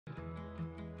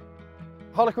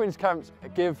Harlequins camps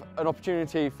give an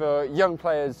opportunity for young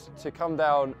players to come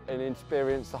down and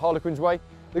experience the Harlequins way.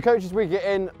 The coaches we get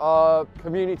in are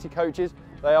community coaches.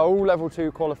 They are all level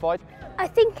 2 qualified. I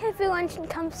think everyone should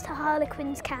come to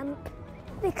Harlequins camp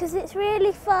because it's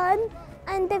really fun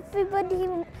and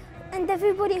everybody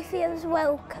feels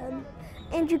welcome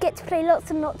and you get to play lots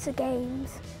and lots of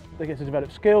games. They get to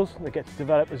develop skills, they get to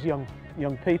develop as young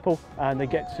people, and they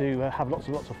get to have lots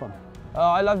and lots of fun.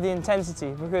 I love the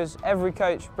intensity because every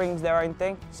coach brings their own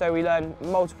thing, so we learn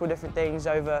multiple different things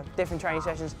over different training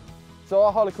sessions. So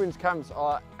our Harlequins camps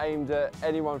are aimed at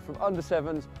anyone from under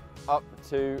 7s up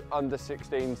to under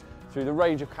 16s through the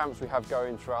range of camps we have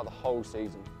going throughout the whole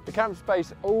season. The camps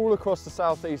based all across the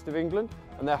southeast of England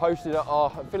and they're hosted at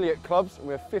our affiliate clubs.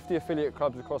 We have 50 affiliate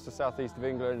clubs across the southeast of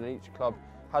England and each club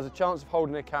has a chance of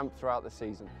holding a camp throughout the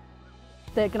season.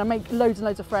 They're going to make loads and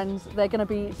loads of friends, they're going to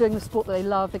be doing the sport that they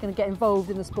love, they're going to get involved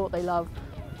in the sport they love,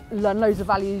 learn loads of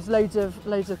values, loads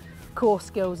of core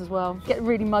skills as well, get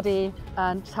really muddy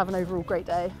and just have an overall great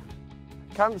day.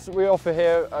 Camps that we offer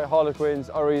here at Harlequins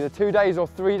are either 2 days or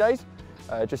 3 days,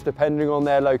 just depending on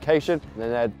their location, and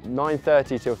then they're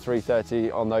 9:30 till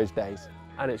 3:30 on those days.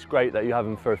 And it's great that you have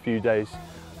them for a few days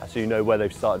so you know where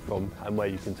they've started from and where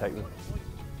you can take them.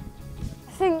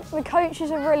 I think the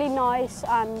coaches are really nice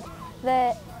and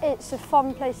it's a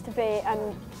fun place to be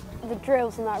and the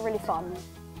drills and that are really fun.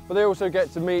 But they also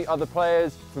get to meet other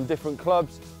players from different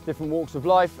clubs, different walks of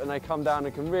life, and they come down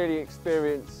and can really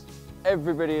experience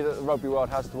everybody that the rugby world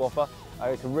has to offer.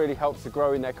 It can really help to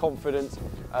grow in their confidence,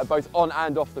 both on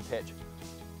and off the pitch.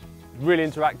 Really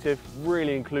interactive,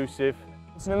 really inclusive.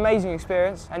 It's an amazing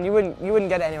experience and you wouldn't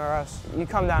get it anywhere else. You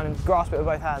come down and grasp it with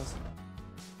both hands.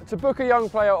 To book a young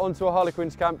player onto a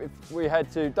Harlequins camp, if we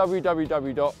head to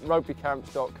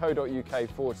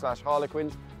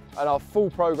www.rugbicamps.co.uk/Harlequins, and our full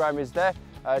programme is there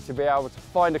to be able to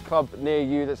find a club near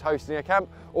you that's hosting a camp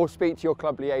or speak to your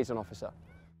club liaison officer.